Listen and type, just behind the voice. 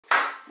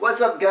What's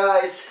up,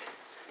 guys?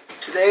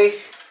 Today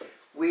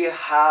we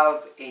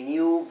have a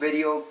new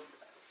video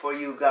for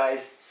you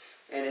guys,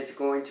 and it's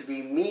going to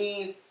be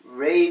me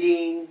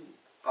rating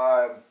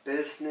our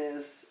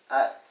business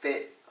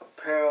outfit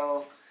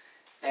apparel.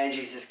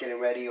 Angie's just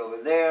getting ready over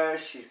there.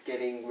 She's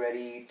getting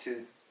ready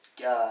to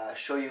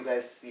show you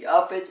guys the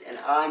outfits, and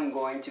I'm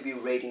going to be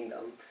rating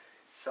them.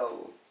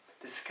 So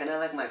this is kind of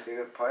like my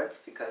favorite parts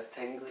because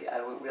technically I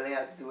don't really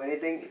have to do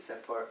anything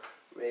except for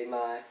rate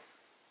my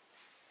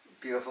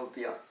beautiful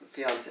fiance.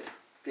 Fiance.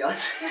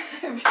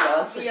 Oh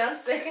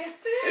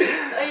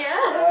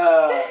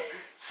yeah.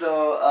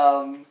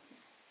 So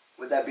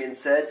with that being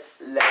said,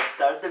 let's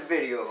start the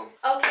video.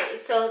 Okay,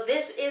 so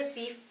this is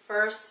the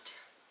first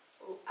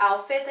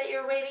outfit that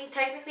you're rating.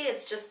 Technically,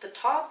 it's just the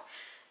top.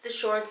 The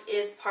shorts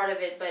is part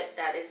of it, but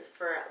that is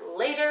for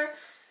later.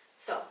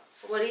 So,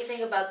 what do you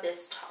think about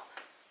this top?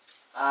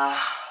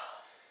 I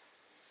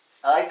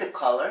like the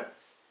color.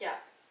 Yeah.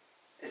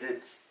 Is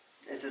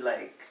it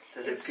like,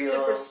 does it feel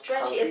super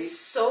stretchy? comfy? It's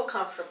so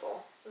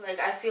comfortable. Like,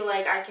 I feel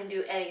like I can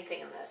do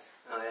anything in this.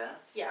 Oh yeah?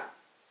 Yeah.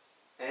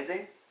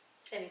 Anything?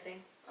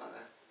 Anything.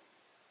 Okay.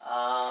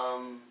 I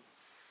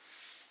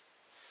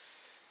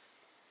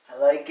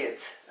like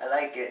it.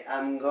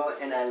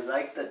 And I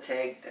like the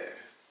tag there.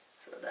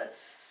 So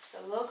that's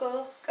The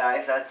logo.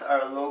 guys, that's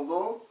our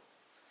logo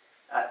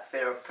at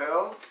Fair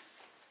Apparel.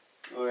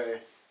 Or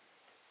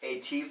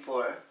AT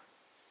for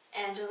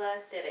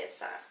Angela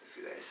Teresa. if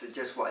you guys are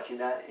just watching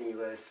that and you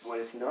guys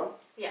wanted to know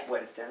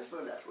what it stands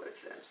for, that's what it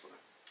stands for.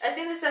 I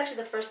think this is actually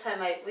the first time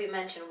we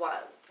mentioned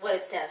what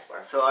it stands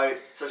for. So our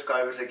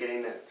subscribers are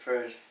getting the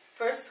first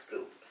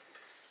scoop.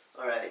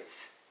 Alright.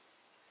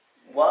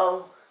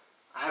 Well,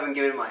 I haven't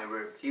given my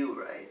review,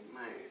 right?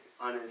 My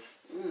honest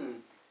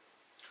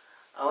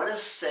I wanna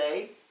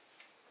say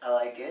I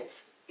like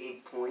it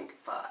 8.5.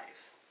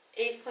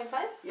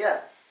 8.5?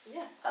 Yeah.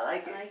 Yeah. I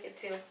like it. I like it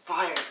too. It's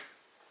fire.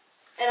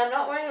 And I'm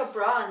not wearing a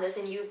bra on this,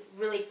 and you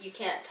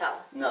can't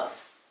tell. No.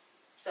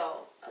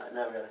 So.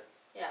 Not really.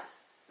 Yeah.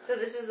 No. So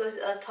this is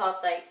a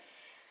top, like.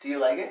 Do you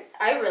like it?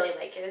 I really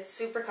like it. It's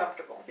super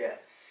comfortable. Yeah.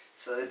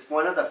 So it's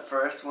one of the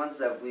first ones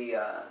that we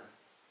got,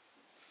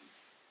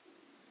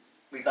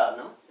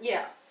 no?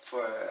 Yeah.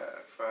 For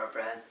our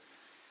brand.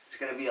 There's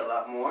gonna be a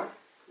lot more.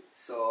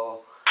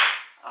 So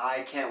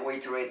I can't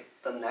wait to rate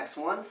the next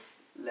ones.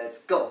 Let's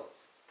go.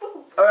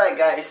 Alright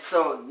guys,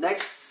 so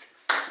next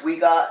we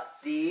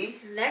got the...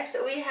 Next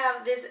we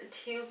have this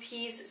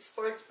two-piece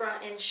sports bra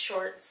and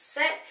shorts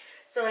set.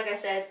 So like I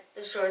said,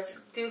 the shorts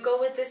do go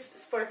with this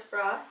sports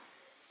bra.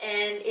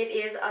 And it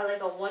is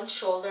like a one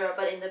shoulder,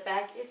 but in the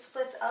back it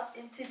splits up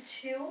into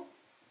two.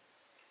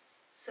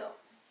 So,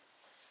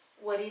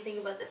 what do you think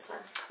about this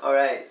one?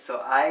 Alright,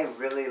 so I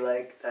really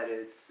like that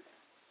it's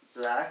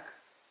black.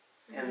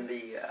 And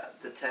the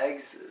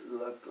tags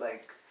look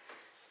like,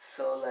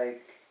 so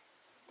like...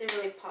 They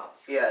really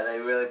pop. Yeah, they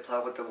really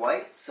pop with the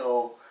white.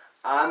 So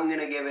I'm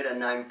gonna give it a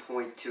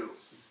 9.2.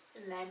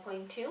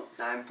 9.2?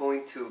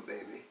 9.2,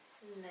 baby.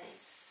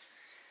 Nice.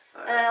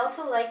 Right. And I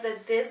also like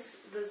that this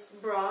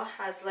bra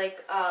has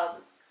like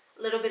a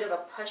little bit of a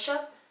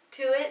push-up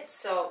to it,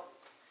 so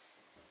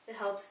it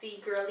helps the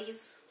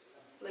girlies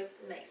look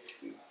nice.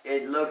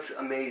 It looks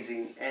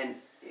amazing,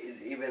 and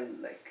it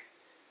even like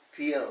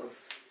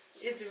feels...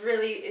 It's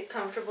really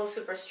comfortable,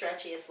 super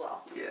stretchy as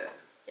well. Yeah.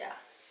 Yeah.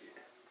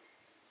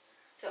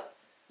 So,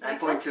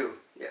 9.2.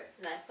 Yeah.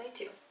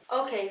 9.2.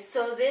 Okay,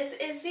 so this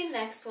is the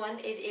next one.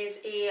 It is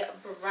a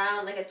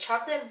brown, like a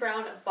chocolate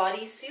brown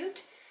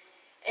bodysuit.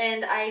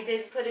 And I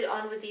did put it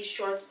on with these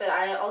shorts, but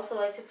I also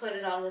like to put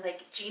it on with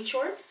like jean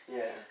shorts.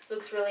 Yeah.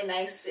 Looks really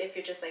nice if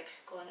you're just like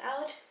going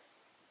out.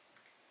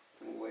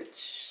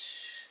 Which...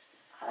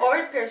 Or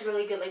it pairs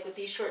really good like with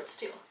these shorts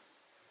too.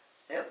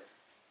 Yep.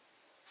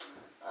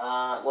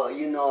 Well,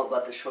 you know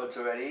about the shorts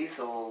already,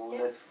 so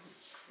let's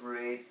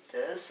rate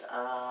this.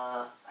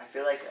 I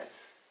feel like it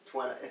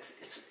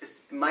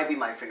might be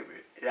my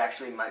favorite. It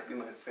actually might be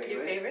my favorite.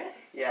 Your favorite?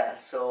 Yeah.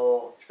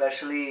 So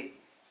especially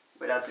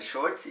without the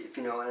shorts, if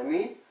you know what I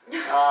mean.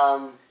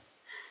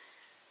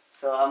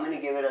 So I'm gonna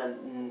give it a.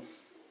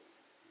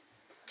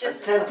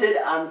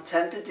 I'm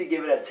tempted to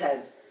give it a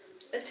 10.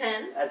 A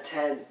 10? A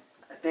 10.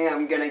 I think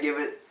I'm gonna give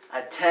it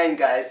a 10,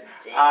 guys.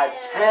 Damn, a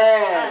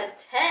 10. A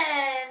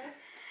 10.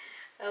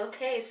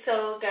 Okay,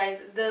 so guys,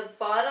 the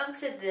bottom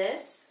to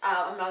this,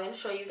 I'm not going to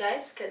show you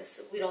guys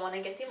because we don't want to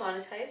get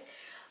demonetized,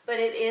 but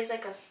it is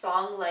like a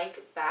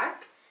thong-like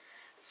back,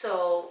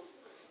 so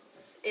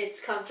it's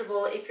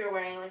comfortable if you're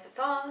wearing like a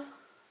thong.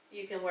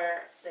 You can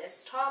wear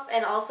this top,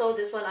 and also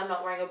this one I'm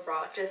not wearing a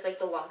bra, just like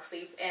the long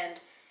sleeve,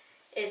 and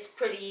it's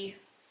pretty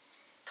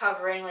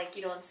covering, like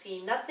you don't see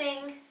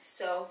nothing,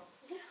 so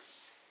yeah,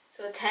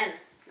 so a 10.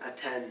 A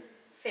 10.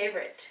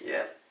 Favorite.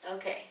 Yeah.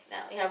 Okay,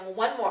 now we have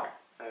one more.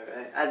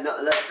 Alright,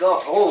 let's go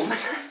home.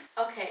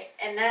 Okay,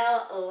 and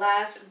now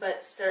last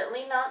but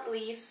certainly not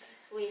least,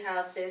 we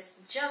have this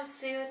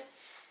jumpsuit.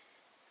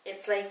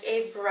 It's like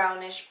a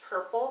brownish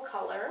purple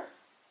color,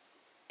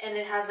 and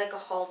it has like a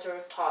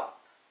halter top.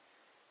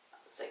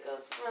 So it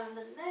goes around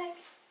the neck,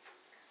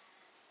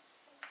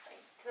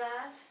 like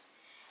that.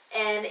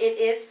 And it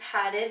is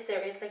padded.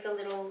 There is like a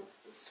little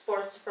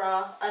sports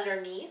bra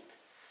underneath.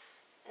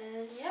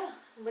 And yeah,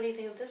 what do you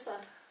think of this one?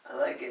 I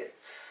like it.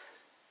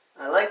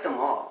 I like them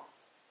all,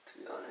 to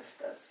be honest.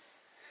 That's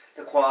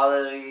the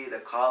quality, the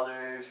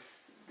colors,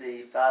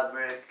 the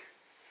fabric,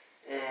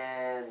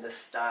 and the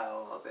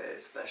style of it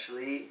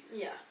especially.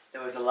 Yeah.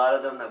 There was a lot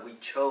of them that we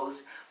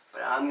chose,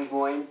 but I'm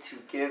going to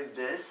give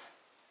this,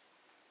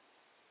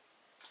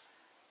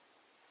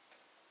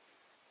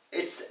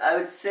 I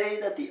would say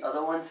that the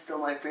other one's still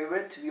my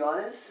favorite, to be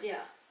honest.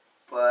 Yeah.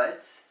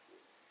 But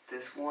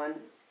this one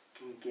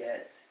can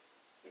get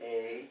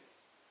a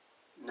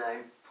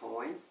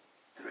 9.3.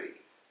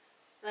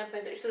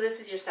 9.3. So this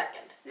is your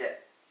second. Yeah.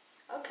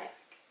 Okay.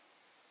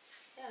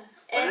 Yeah.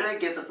 What And did I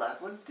give the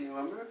black one? Do you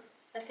remember?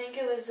 I think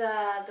it was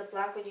the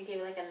black one you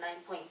gave like a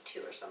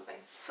 9.2 or something.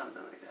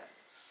 Something like that.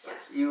 Yeah.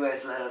 But you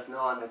guys let us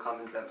know in the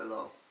comments down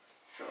below.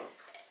 So.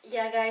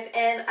 Yeah, guys,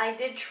 and I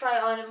did try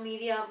on a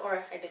medium,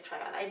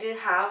 I did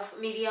have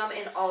medium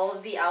in all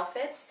of the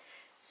outfits.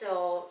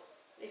 So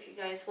if you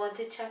guys want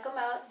to check them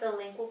out, the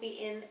link will be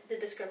in the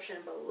description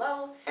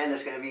below. And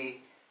there's going to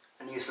be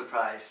a new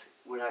surprise.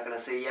 We're not going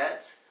to say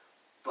yet,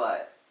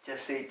 but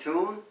just stay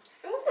tuned.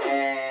 Ooh.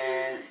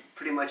 And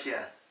pretty much,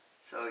 yeah.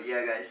 So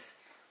yeah, guys,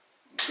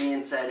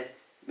 being said,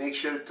 make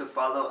sure to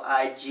follow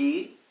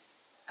IG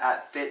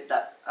at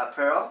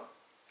fit.apparel.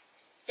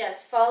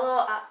 Yes,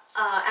 follow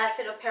at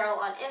Fit Apparel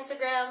on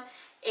Instagram,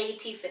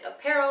 AT Fit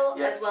Apparel,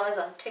 Yep. as well as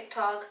on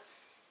TikTok.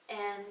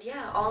 And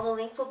yeah, all the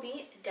links will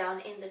be down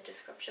in the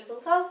description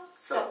below.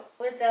 So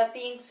with that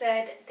being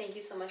said, thank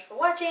you so much for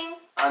watching.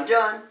 I'm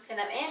John. And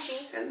I'm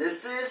Angie. And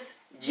this is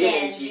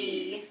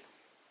Yiangie.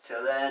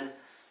 Till then,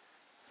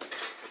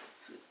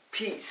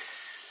 peace.